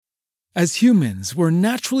As humans, we're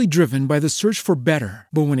naturally driven by the search for better.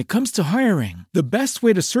 But when it comes to hiring, the best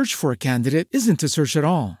way to search for a candidate isn't to search at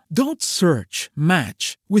all. Don't search,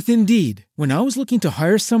 match with Indeed. When I was looking to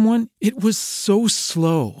hire someone, it was so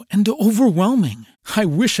slow and overwhelming. I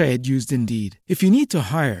wish I had used Indeed. If you need to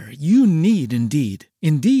hire, you need Indeed.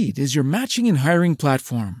 Indeed is your matching and hiring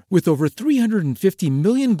platform with over 350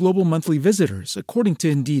 million global monthly visitors, according to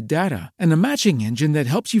Indeed data, and a matching engine that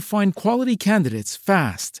helps you find quality candidates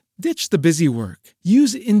fast. Ditch the busy work.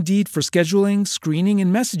 Use Indeed for scheduling, screening,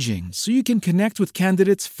 and messaging so you can connect with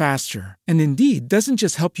candidates faster. And Indeed doesn't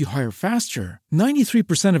just help you hire faster.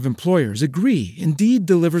 93% of employers agree Indeed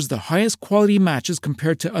delivers the highest quality matches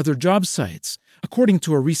compared to other job sites, according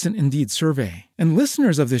to a recent Indeed survey. And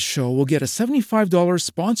listeners of this show will get a $75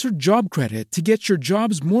 sponsored job credit to get your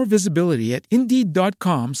jobs more visibility at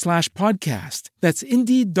Indeed.com/podcast. That's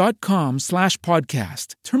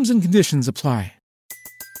Indeed.com/podcast. Terms and conditions apply.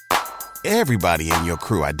 Everybody in your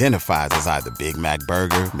crew identifies as either Big Mac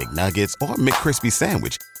Burger, McNuggets, or McCrispy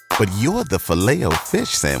Sandwich. But you're the Filet-O-Fish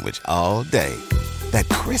Sandwich all day. That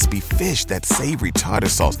crispy fish, that savory tartar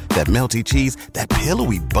sauce, that melty cheese, that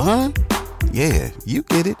pillowy bun. Yeah, you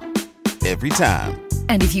get it. Every time.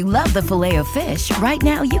 And if you love the Filet-O-Fish, right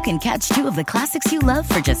now you can catch two of the classics you love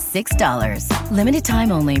for just $6. Limited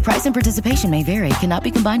time only. Price and participation may vary. Cannot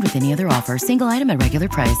be combined with any other offer. Single item at regular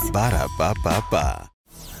price. Ba-da-ba-ba-ba.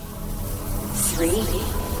 3, 2,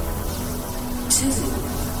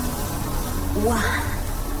 1,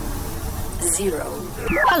 0.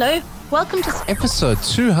 Hello, welcome to episode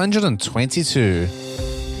 222.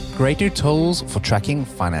 Great new tools for tracking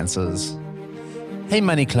finances. Hey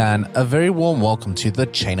Money Clan, a very warm welcome to the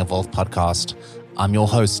Chain of Wealth podcast. I'm your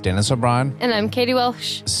host, Dennis O'Brien. And I'm Katie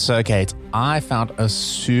Welsh. So Kate, I found a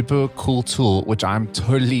super cool tool which I'm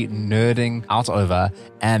totally nerding out over.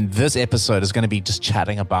 And this episode is going to be just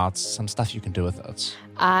chatting about some stuff you can do with it.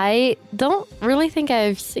 I don't really think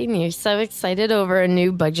I've seen you so excited over a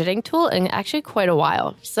new budgeting tool in actually quite a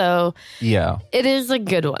while. So yeah, it is a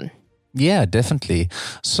good one. Yeah, definitely.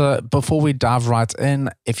 So before we dive right in,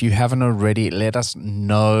 if you haven't already, let us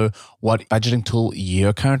know what budgeting tool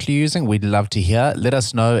you're currently using. We'd love to hear. Let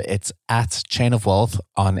us know. It's at Chain of Wealth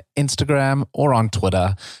on Instagram or on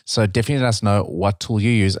Twitter. So definitely let us know what tool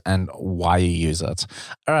you use and why you use it.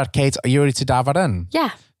 All right, Kate, are you ready to dive right in? Yeah.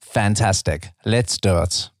 Fantastic. Let's do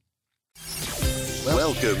it.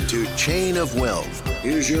 Welcome to Chain of Wealth.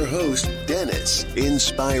 Here's your host, Dennis,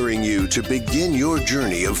 inspiring you to begin your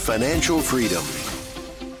journey of financial freedom.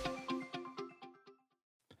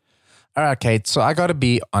 All right, Kate. So I got to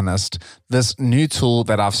be honest. This new tool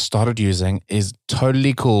that I've started using is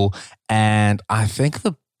totally cool. And I think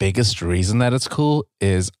the biggest reason that it's cool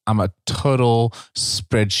is I'm a total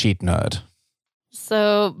spreadsheet nerd.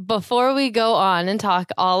 So before we go on and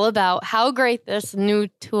talk all about how great this new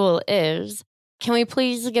tool is, can we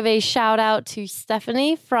please give a shout out to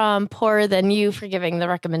Stephanie from Poorer Than You for giving the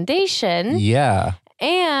recommendation? Yeah.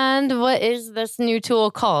 And what is this new tool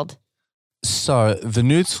called? So the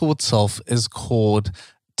new tool itself is called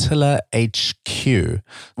Tiller HQ.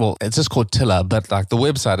 Well, it's just called Tiller, but like the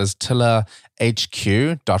website is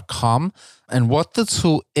tillerhq.com. And what the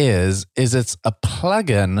tool is it's a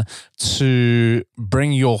plugin to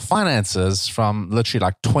bring your finances from literally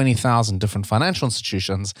like 20,000 different financial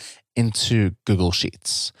institutions into Google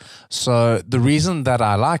Sheets. So the reason that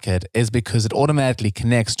I like it is because it automatically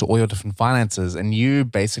connects to all your different finances and you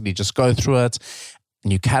basically just go through it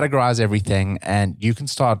and you categorize everything and you can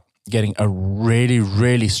start getting a really,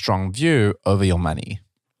 really strong view over your money.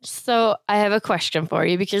 So I have a question for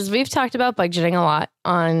you because we've talked about budgeting a lot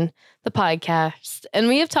on the podcast and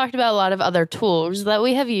we have talked about a lot of other tools that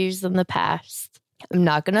we have used in the past. I'm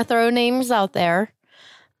not going to throw names out there,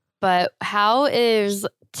 but how is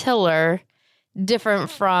Tiller different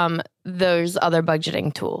from those other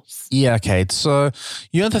budgeting tools? Yeah, Kate. So,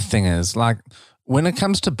 the thing is, like, when it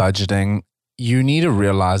comes to budgeting, you need to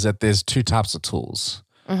realize that there's two types of tools.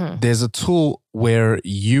 Mm-hmm. There's a tool where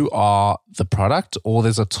you are the product, or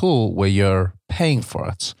there's a tool where you're paying for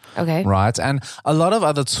it. Okay. Right? And a lot of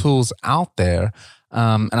other tools out there,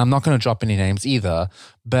 and I'm not going to drop any names either,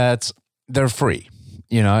 but they're free.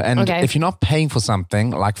 And if you're not paying for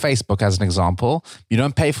something like Facebook, as an example, you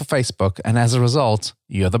don't pay for Facebook. And as a result,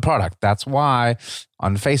 you're the product. That's why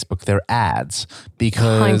on Facebook, there are ads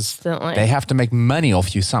because constantly they have to make money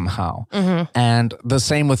off you somehow. Mm-hmm. And the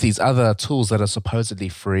same with these other tools that are supposedly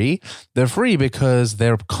free. They're free because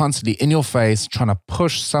they're constantly in your face trying to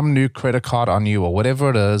push some new credit card on you or whatever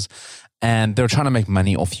it is. And they're trying to make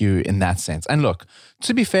money off you in that sense. And look,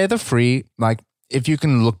 to be fair, they're free. Like, if you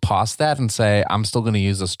can look past that and say, I'm still going to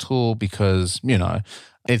use this tool because,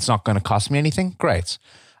 it's not going to cost me anything, great.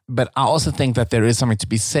 But I also think that there is something to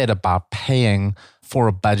be said about paying for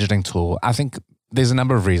a budgeting tool. I think there's a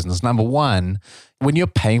number of reasons. Number one, when you're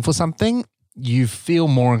paying for something, you feel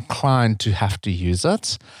more inclined to have to use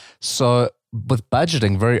it. So with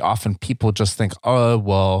budgeting, very often people just think, oh,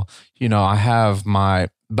 well, I have my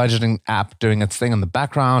budgeting app doing its thing in the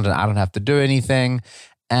background and I don't have to do anything.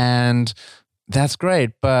 And that's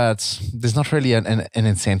great, but there's not really an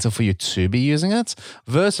incentive for you to be using it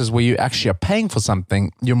versus where you actually are paying for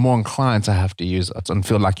something, you're more inclined to have to use it and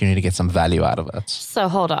feel like you need to get some value out of it. So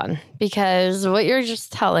hold on, because what you're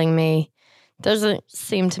just telling me doesn't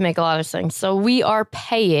seem to make a lot of sense. So we are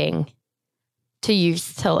paying to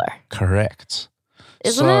use Tiller. Correct.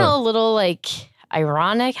 Isn't it a little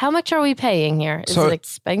ironic? How much are we paying here? Is it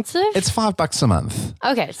expensive? It's $5 a month.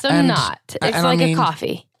 Okay, so not. It's a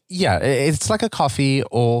coffee. Yeah, it's like a coffee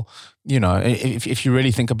or, if you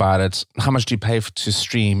really think about it, how much do you pay to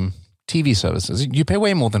stream TV services? You pay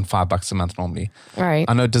way more than $5 a month normally. Right.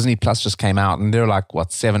 I know Disney Plus just came out and they're like,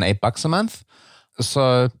 $7-8 a month?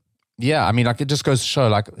 So, yeah, it just goes to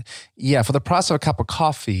show for the price of a cup of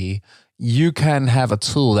coffee, you can have a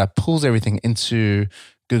tool that pulls everything into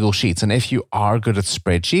Google Sheets. And if you are good at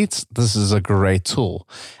spreadsheets, this is a great tool.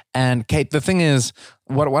 And Kate, the thing is,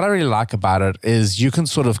 what I really like about it is you can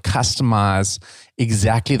sort of customize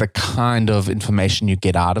exactly the kind of information you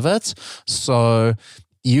get out of it. So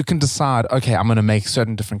you can decide, okay, I'm going to make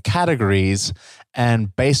certain different categories,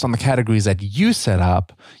 and based on the categories that you set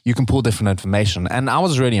up, you can pull different information. And I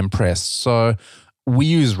was really impressed. So we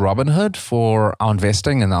use Robinhood for our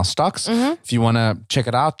investing in our stocks. Mm-hmm. If you want to check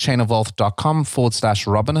it out,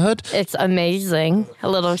 chainofwealth.com/Robinhood. It's amazing. A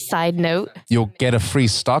little side note. You'll get a free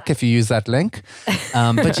stock if you use that link.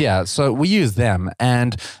 But yeah, so we use them,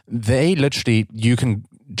 and they literally, you can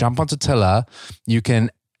jump onto Tiller, you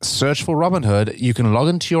can search for Robinhood, you can log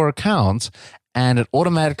into your account, and it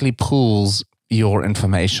automatically pulls your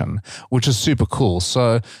information, which is super cool.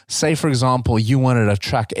 So say, for example, you wanted to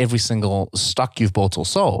track every single stock you've bought or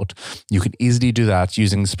sold. You can easily do that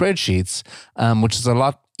using spreadsheets, which is a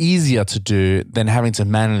lot easier to do than having to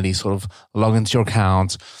manually sort of log into your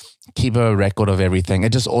account, keep a record of everything.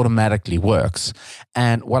 It just automatically works.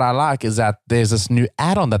 And what I like is that there's this new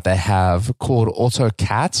add-on that they have called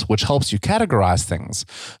AutoCat, which helps you categorize things.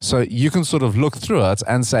 So you can sort of look through it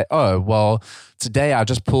and say, oh, well, today I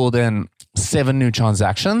just pulled in 7 new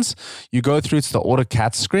transactions. You go through to the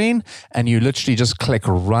AutoCat screen and you literally just click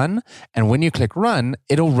run. And when you click run,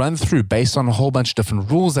 it'll run through based on a whole bunch of different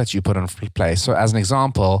rules that you put in place. So as an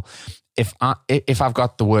example, if I've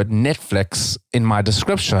got the word Netflix in my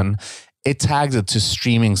description, it tags it to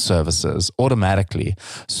streaming services automatically.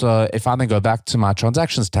 So if I then go back to my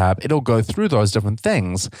transactions tab, it'll go through those different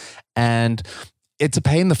things. And it's a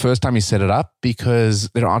pain the first time you set it up because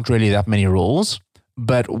there aren't really that many rules.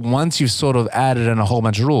 But once you've sort of added in a whole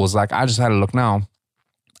bunch of rules, like I just had a look now,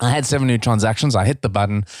 I had 7 new transactions. I hit the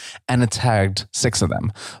button and it tagged 6 of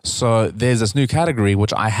them. So there's this new category,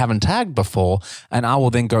 which I haven't tagged before. And I will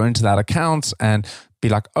then go into that account and be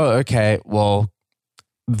like, oh, okay, well,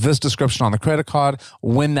 this description on the credit card,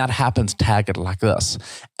 when that happens, tag it like this.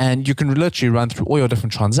 And you can literally run through all your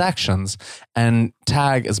different transactions and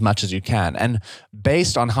tag as much as you can. And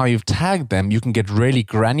based on how you've tagged them, you can get really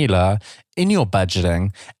granular in your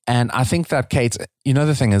budgeting. And I think that, Kate,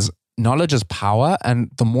 the thing is, knowledge is power. And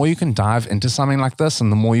the more you can dive into something like this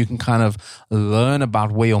and the more you can kind of learn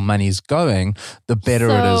about where your money's going, the better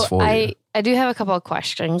it is for you. I do have a couple of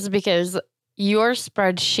questions because you're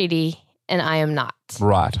spreadsheety and I am not.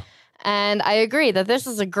 Right. And I agree that this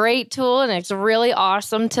is a great tool and it's really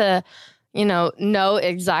awesome to, know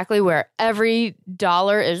exactly where every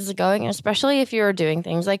dollar is going, especially if you're doing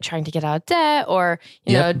things like trying to get out of debt or,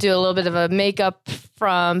 do a little bit of a makeup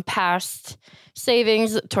from past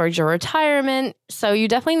savings towards your retirement. So you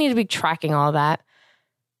definitely need to be tracking all that.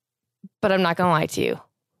 But I'm not going to lie to you.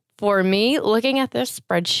 For me, looking at this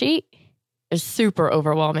spreadsheet is super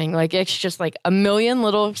overwhelming. Like it's just like a million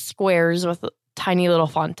little squares with tiny little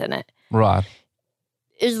font in it. Right.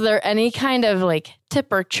 Is there any kind of like tip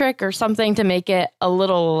or trick or something to make it a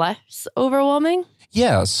little less overwhelming?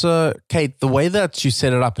 Yeah. So, Kate, the way that you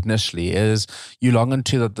set it up initially is you log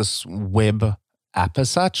into this web app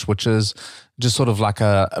as such, which is just sort of like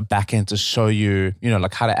a backend to show you,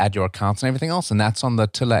 like how to add your accounts and everything else. And that's on the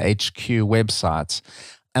Tiller HQ website.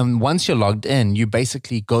 And once you're logged in, you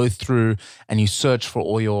basically go through and you search for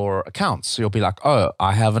all your accounts. So you'll be like, oh,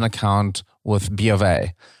 I have an account with B of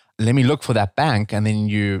A. let me look for that bank, and then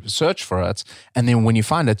you search for it. And then when you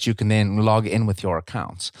find it, you can then log in with your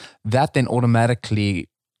account. That then automatically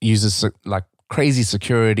uses like crazy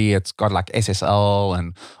security. It's got like SSL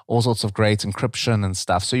and all sorts of great encryption and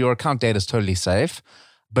stuff. So your account data is totally safe.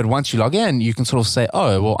 But once you log in, you can sort of say,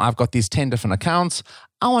 oh, well, I've got these 10 different accounts.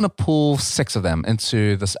 I want to pull 6 of them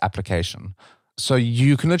into this application. So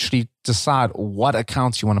you can literally decide what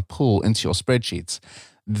accounts you want to pull into your spreadsheets.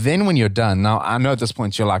 Then when you're done, now I know at this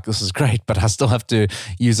point you're like, this is great, but I still have to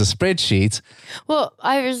use a spreadsheet. Well,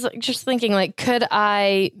 I was just thinking, like, could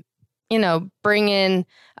I, bring in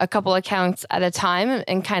a couple accounts at a time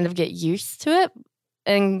and kind of get used to it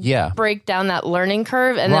and break down that learning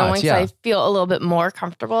curve? And then once I feel a little bit more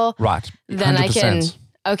comfortable, then 100%. I can,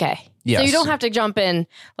 okay. Yes. So you don't have to jump in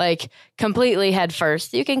like completely head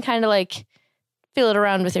first. You can kind of like feel it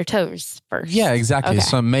around with your toes first. Yeah, exactly. Okay.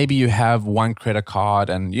 So maybe you have one credit card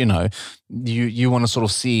and, you want to sort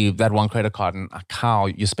of see that one credit card and how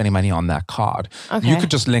you're spending money on that card. Okay. You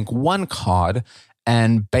could just link one card,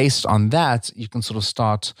 and based on that, you can sort of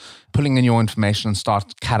start pulling in your information and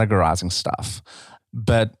start categorizing stuff.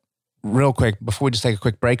 But real quick, before we just take a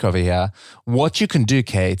quick break over here, what you can do,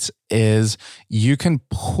 Kate, is you can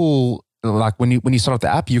pull, like when you start up the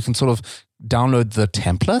app, you can sort of download the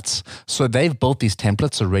templates. So they've built these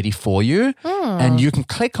templates already for you, and you can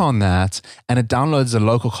click on that and it downloads a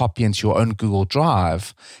local copy into your own Google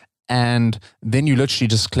Drive. And then you literally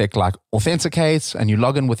just click like authenticate and you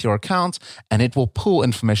log in with your account, and it will pull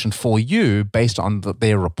information for you based on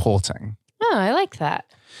their reporting. Oh, I like that.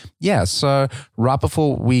 Yeah, so right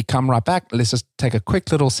before we come right back, let's just take a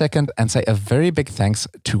quick little second and say a very big thanks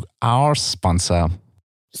to our sponsor.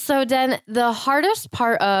 So, Dan, the hardest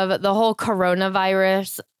part of the whole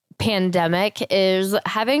coronavirus pandemic is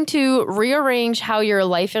having to rearrange how your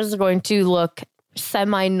life is going to look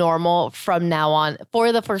semi-normal from now on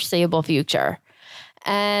for the foreseeable future.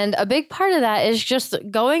 And a big part of that is just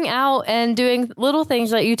going out and doing little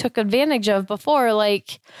things that you took advantage of before,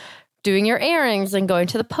 like doing your errands and going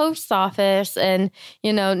to the post office. And,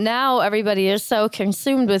 now everybody is so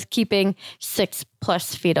consumed with keeping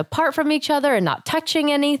 6+ feet apart from each other and not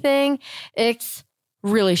touching anything. It's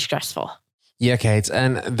really stressful. Yeah, Kate.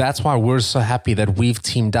 And that's why we're so happy that we've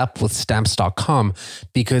teamed up with Stamps.com,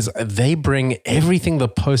 because they bring everything the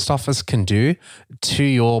post office can do to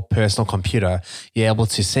your personal computer. You're able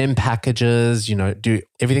to send packages, do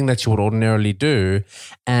everything that you would ordinarily do.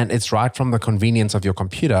 And it's right from the convenience of your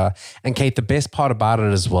computer. And Kate, the best part about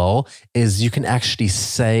it as well is you can actually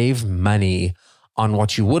save money on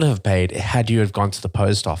what you would have paid had you have gone to the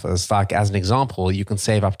post office. Like as an example, you can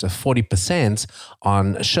save up to 40%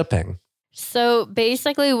 on shipping. So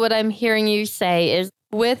basically what I'm hearing you say is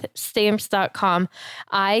with Stamps.com,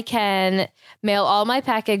 I can mail all my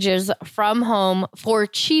packages from home for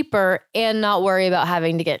cheaper and not worry about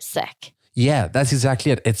having to get sick. Yeah, that's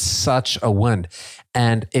exactly it. It's such a win.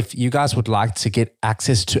 And if you guys would like to get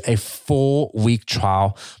access to a 4-week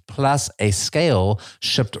trial plus a scale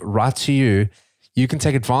shipped right to you, you can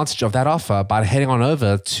take advantage of that offer by heading on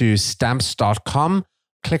over to Stamps.com.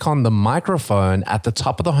 Click on the microphone at the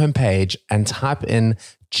top of the homepage and type in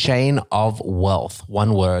Chain of Wealth,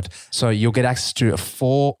 one word. So you'll get access to a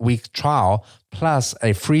 4-week trial plus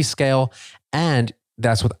a free scale, and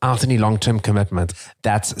that's without any long-term commitment.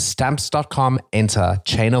 That's Stamps.com, enter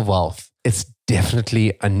Chain of Wealth. It's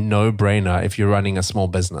definitely a no-brainer if you're running a small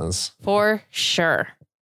business. For sure.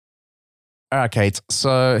 All right, Kate.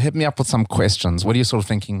 So hit me up with some questions. What are you sort of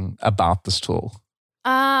thinking about this tool?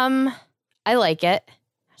 I like it.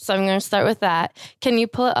 So I'm going to start with that. Can you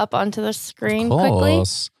pull it up onto the screen quickly?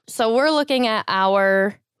 So we're looking at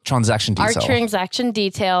our transaction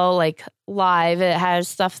detail, like live. It has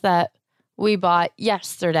stuff that we bought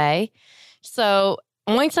yesterday. So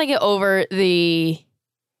once I get over the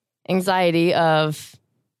anxiety of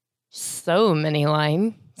so many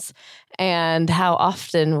lines and how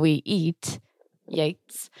often we eat,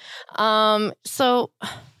 yikes. So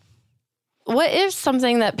what is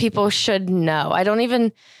something that people should know? I don't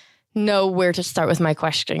even know where to start with my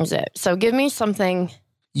questions. So give me something.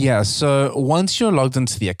 Yeah, so once you're logged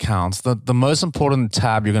into the accounts, the most important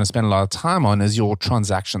tab you're going to spend a lot of time on is your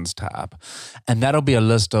transactions tab. And that'll be a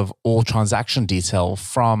list of all transaction detail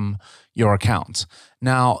from your account.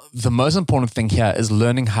 Now, the most important thing here is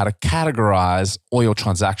learning how to categorize all your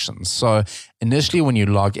transactions. So initially when you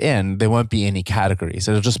log in, there won't be any categories.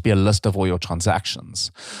 It'll just be a list of all your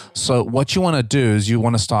transactions. So what you want to do is you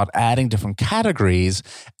want to start adding different categories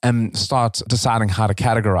and start deciding how to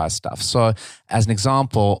categorize stuff. So as an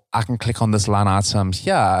example, I can click on this line item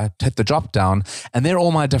here, hit the drop down, and there are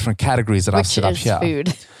all my different categories that I've set up here.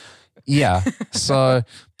 Food. Yeah. So,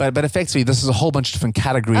 but effectively, this is a whole bunch of different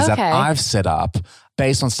categories that Okay. I've set up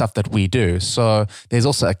based on stuff that we do. So there's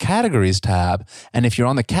also a categories tab. And if you're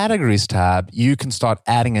on the categories tab, you can start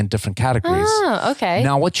adding in different categories. Oh, okay.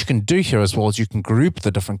 Now, what you can do here as well is you can group the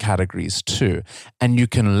different categories too. And you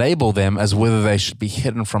can label them as whether they should be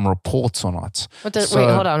hidden from reports or not. Wait,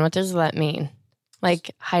 So- hold on. What does that mean?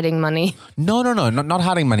 Like hiding money? No, not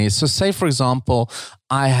hiding money. So say, for example,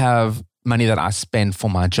 I have money that I spend for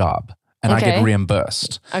my job and I get Okay.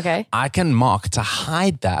 reimbursed. Okay. I can mark to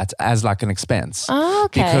hide that as like an expense. Oh,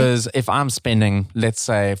 okay. Because if I'm spending, let's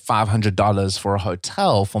say, $500 for a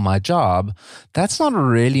hotel for my job, that's not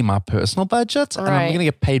really my personal budget. And I'm Right. going to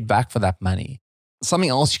get paid back for that money.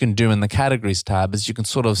 Something else you can do in the categories tab is you can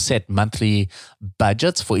sort of set monthly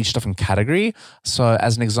budgets for each different category. So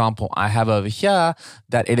as an example, I have over here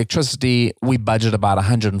that electricity, we budget about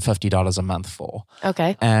 $150 a month for.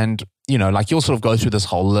 Okay. And, you know, like you'll sort of go through this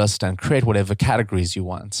whole list and create whatever categories you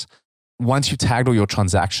want. Once you've tagged all your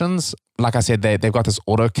transactions, like I said, they've got this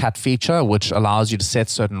AutoCAT feature, which allows you to set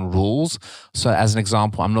certain rules. So as an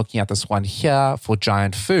example, I'm looking at this one here for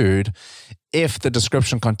Giant Food. If the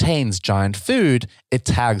description contains Giant Food, it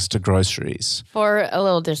tags to groceries. For a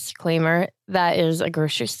little disclaimer, that is a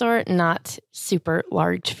grocery store, not super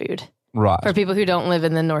large food. Right. For people who don't live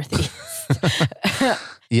in the Northeast.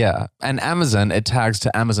 Yeah. And Amazon, it tags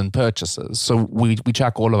to Amazon purchases. So we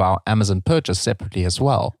track all of our Amazon purchase separately as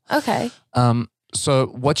well. Okay. So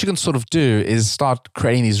what you can sort of do is start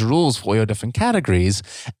creating these rules for your different categories,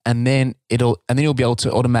 and then you'll be able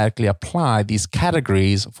to automatically apply these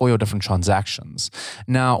categories for your different transactions.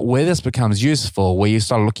 Now, where this becomes useful, where you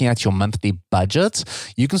start looking at your monthly budget,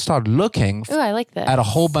 you can start looking Ooh, I like that. at a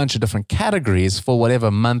whole bunch of different categories for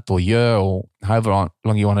whatever month or year or however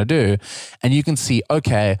long you want to do. And you can see,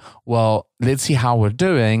 okay, well, let's see how we're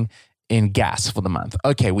doing in gas for the month.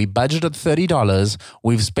 Okay, we budgeted $30.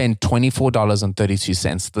 We've spent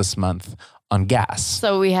 $24.32 this month on gas.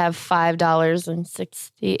 So we have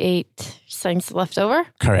 $5.68 left over.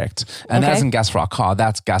 Correct. And Okay. that isn't gas for our car.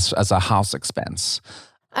 That's gas as a house expense.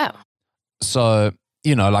 Oh, So,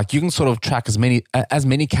 you know, like you can sort of track as many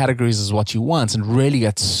categories as what you want and really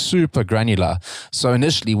get super granular. So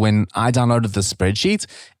initially when I downloaded the spreadsheet,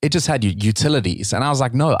 it just had utilities. And I was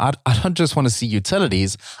like, no, I don't just want to see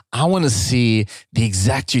utilities. I want to see the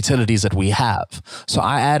exact utilities that we have. So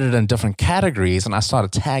I added in different categories and I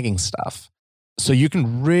started tagging stuff. So you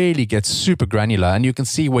can really get super granular and you can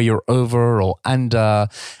see where you're over or under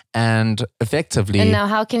and effectively. and now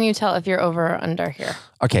how can you tell if you're over or under here?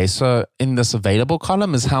 Okay, so in this available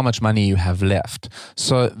column is how much money you have left.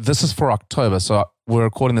 So this is for October. So we're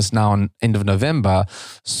recording this now on end of November.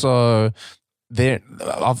 So there,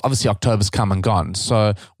 obviously October's come and gone.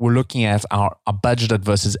 So we're looking at our budgeted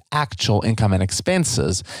versus actual income and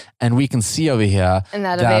expenses. And we can see over here. And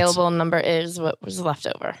that available number is what was left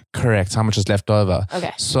over. Correct, how much is left over.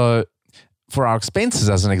 Okay. So for our expenses,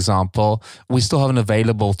 as an example, we still have an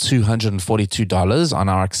available $242 on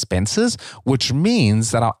our expenses, which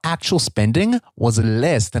means that our actual spending was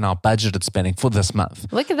less than our budgeted spending for this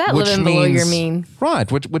month. Look at that, Which living below your means- mean.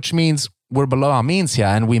 Right, which means we're below our means here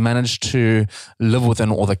and we managed to live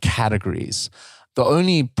within all the categories. The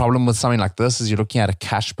only problem with something like this is you're looking at a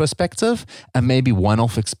cash perspective and maybe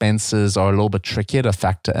one-off expenses are a little bit trickier to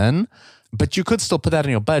factor in. But you could still put that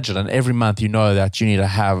in your budget and every month you know that you need to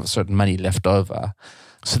have certain money left over.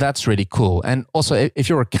 So that's really cool. And also if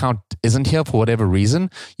your account isn't here for whatever reason,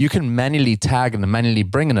 you can manually tag and manually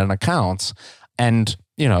bring in an account and,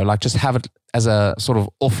 you know, like just have it as a sort of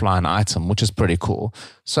offline item, which is pretty cool.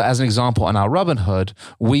 So as an example, on our Robinhood,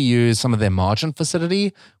 we use some of their margin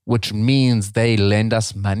facility, which means they lend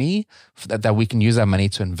us money that we can use our money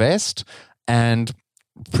to invest. And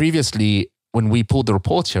previously, when we pulled the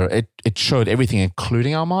report here, it showed everything,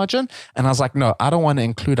 including our margin. And I was like, no, I don't want to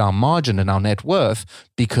include our margin in our net worth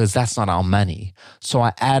because that's not our money. So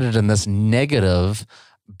I added in this negative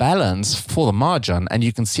balance for the margin, and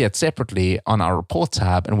you can see it separately on our report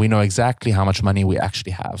tab, and we know exactly how much money we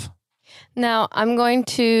actually have. Now, I'm going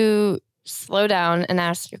to slow down and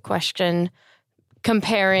ask you a question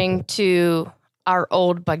comparing to our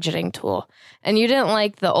old budgeting tool. And you didn't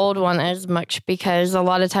like the old one as much because a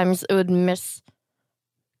lot of times it would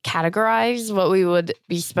miscategorize what we would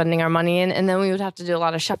be spending our money in. And then we would have to do a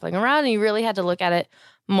lot of shuffling around and you really had to look at it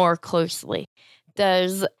more closely.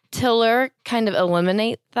 Does Tiller kind of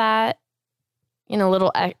eliminate that,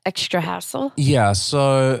 little extra hassle? Yeah,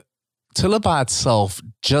 so Tiller by itself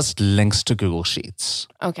just links to Google Sheets.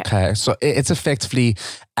 Okay. So it's effectively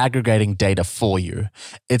aggregating data for you.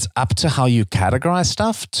 It's up to how you categorize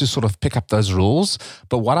stuff to sort of pick up those rules.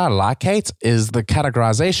 But what I like, Kate, is the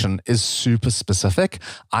categorization is super specific.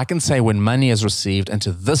 I can say when money is received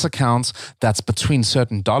into this account that's between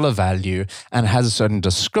certain dollar value and has a certain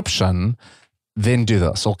description, then do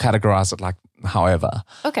this or categorize it like however.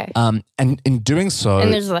 Okay. And in doing so...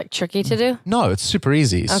 And there's like tricky to do? No, it's super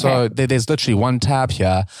easy. Okay. So there's literally one tab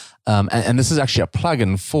here. And this is actually a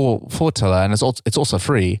plugin for Tiller, and it's also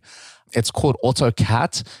free. It's called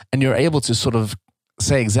AutoCat, and you're able to sort of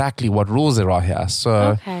say exactly what rules there are here.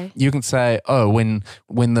 So you can say, when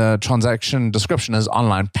the transaction description is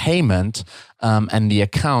online payment and the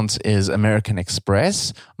account is American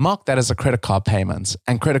Express, mark that as a credit card payment,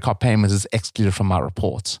 and credit card payments is excluded from my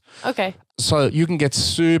report. Okay. So you can get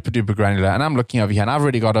super duper granular, and I'm looking over here, and I've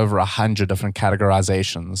already got over 100 different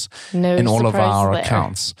categorizations in all of our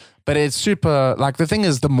accounts. But it's super, like the thing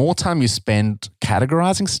is, the more time you spend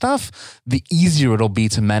categorizing stuff, the easier it'll be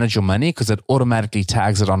to manage your money because it automatically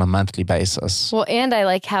tags it on a monthly basis. Well, and I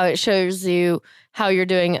like how it shows you how you're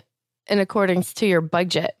doing in accordance to your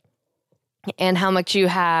budget and how much you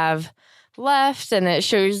have left. And it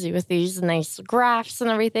shows you with these nice graphs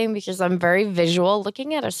and everything because I'm very visual.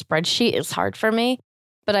 Looking at a spreadsheet is hard for me,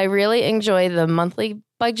 but I really enjoy the monthly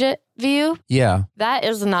budget view. Yeah. That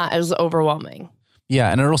is not as overwhelming. Yeah,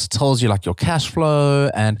 and it also tells you like your cash flow,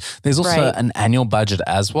 and there's also an annual budget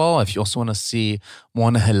as well if you also want to see more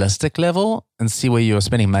on a holistic level and see where you're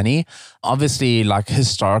spending money. Obviously, like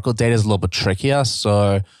historical data is a little bit trickier,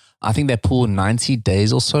 so I think they pull 90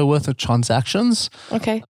 days or so worth of transactions.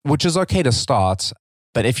 Okay. Which is okay to start,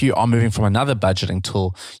 but if you are moving from another budgeting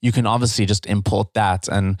tool, you can obviously just import that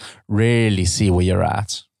and really see where you're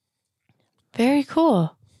at. Very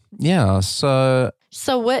cool. Yeah,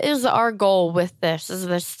 so what is our goal with this? Is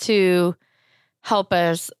this to help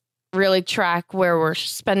us really track where we're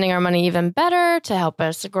spending our money even better, to help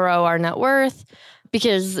us grow our net worth?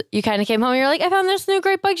 Because you kind of came home and you're like, I found this new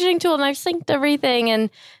great budgeting tool and I've synced everything. And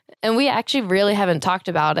we actually really haven't talked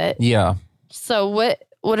about it. Yeah. So what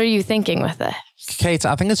are you thinking with it? Kate,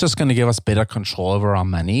 I think it's just going to give us better control over our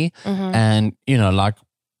money. Mm-hmm. And, like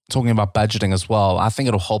talking about budgeting as well, I think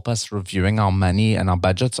it'll help us reviewing our money and our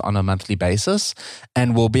budgets on a monthly basis.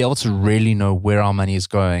 And we'll be able to really know where our money is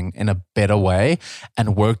going in a better way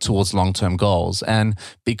and work towards long-term goals. And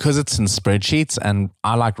because it's in spreadsheets and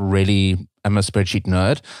I am a spreadsheet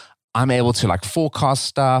nerd, I'm able to like forecast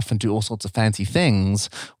stuff and do all sorts of fancy things,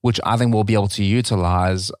 which I think we'll be able to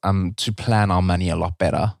utilize to plan our money a lot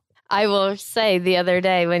better. I will say the other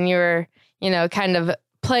day when you were, kind of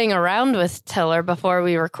playing around with Tiller before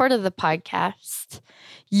we recorded the podcast,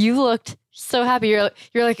 you looked so happy. You're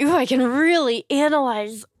like, ooh, I can really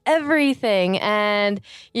analyze everything. And,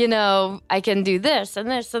 I can do this and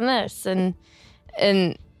this and this. And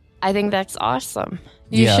I think that's awesome.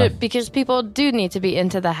 You should, because people do need to be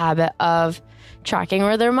into the habit of tracking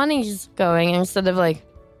where their money's going instead of like,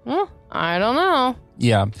 I don't know.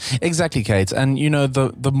 Yeah, exactly, Kate. And,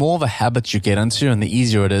 the more of a habit you get into and the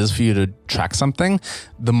easier it is for you to track something,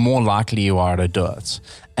 the more likely you are to do it.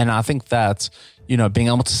 And I think that, being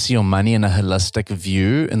able to see your money in a holistic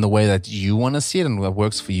view in the way that you want to see it and what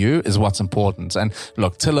works for you is what's important. And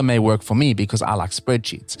look, Tiller may work for me because I like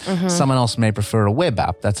spreadsheets. Mm-hmm. Someone else may prefer a web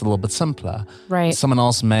app that's a little bit simpler. Right. Someone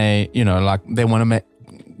else may, they want to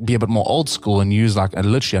be a bit more old school and use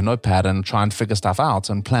literally a notepad and try and figure stuff out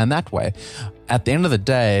and plan that way. At the end of the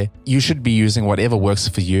day, you should be using whatever works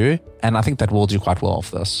for you. And I think that will do quite well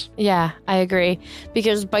for this. Yeah, I agree.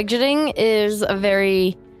 Because budgeting is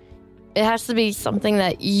it has to be something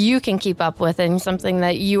that you can keep up with and something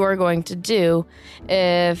that you are going to do.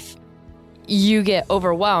 If you get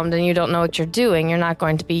overwhelmed and you don't know what you're doing, you're not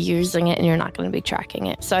going to be using it and you're not going to be tracking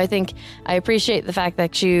it. So I appreciate the fact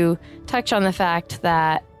that you touch on the fact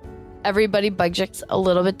that everybody budgets a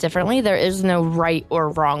little bit differently. There is no right or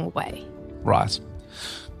wrong way. Right.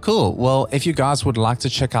 Cool. Well, if you guys would like to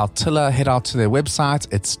check out Tiller, head out to their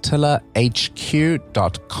website. It's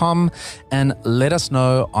tillerhq.com and let us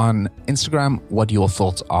know on Instagram what your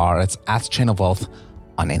thoughts are. It's @ChainOfWealth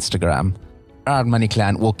on Instagram. All right, Money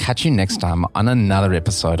Clan, we'll catch you next time on another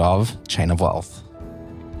episode of Chain of Wealth.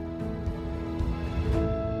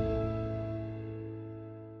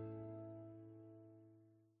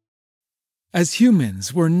 As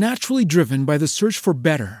humans, we're naturally driven by the search for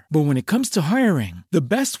better. But when it comes to hiring, the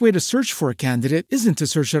best way to search for a candidate isn't to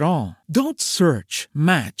search at all. Don't search,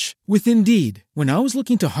 match with Indeed. When I was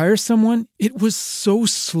looking to hire someone, it was so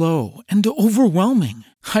slow and overwhelming.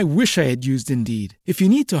 I wish I had used Indeed. If you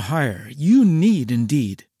need to hire, you need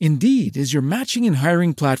Indeed. Indeed is your matching and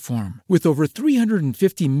hiring platform with over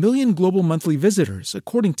 350 million global monthly visitors,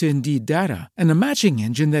 according to Indeed data, and a matching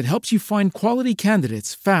engine that helps you find quality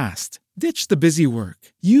candidates fast. Ditch the busy work.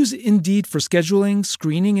 Use Indeed for scheduling,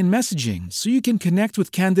 screening, and messaging so you can connect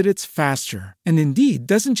with candidates faster. And Indeed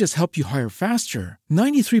doesn't just help you hire faster.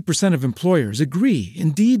 93% of employers agree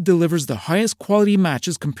Indeed delivers the highest quality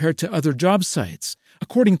matches compared to other job sites,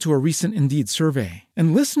 according to a recent Indeed survey.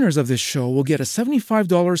 And listeners of this show will get a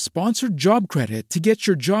 $75 sponsored job credit to get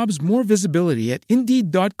your jobs more visibility at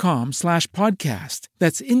Indeed.com/podcast.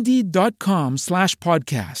 That's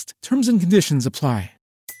Indeed.com/podcast. Terms and conditions apply.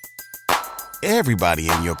 Everybody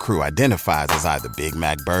in your crew identifies as either Big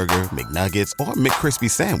Mac Burger, McNuggets, or McCrispy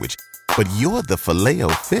Sandwich. But you're the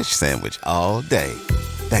Filet-O-Fish Sandwich all day.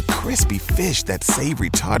 That crispy fish, that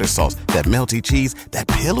savory tartar sauce, that melty cheese, that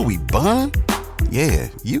pillowy bun. Yeah,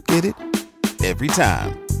 you get it. Every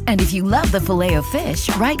time. And if you love the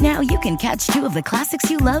Filet-O-Fish, right now you can catch two of the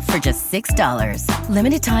classics you love for just $6.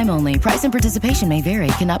 Limited time only. Price and participation may vary.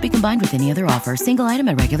 Cannot be combined with any other offer. Single item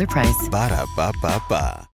at regular price. Ba-da-ba-ba-ba.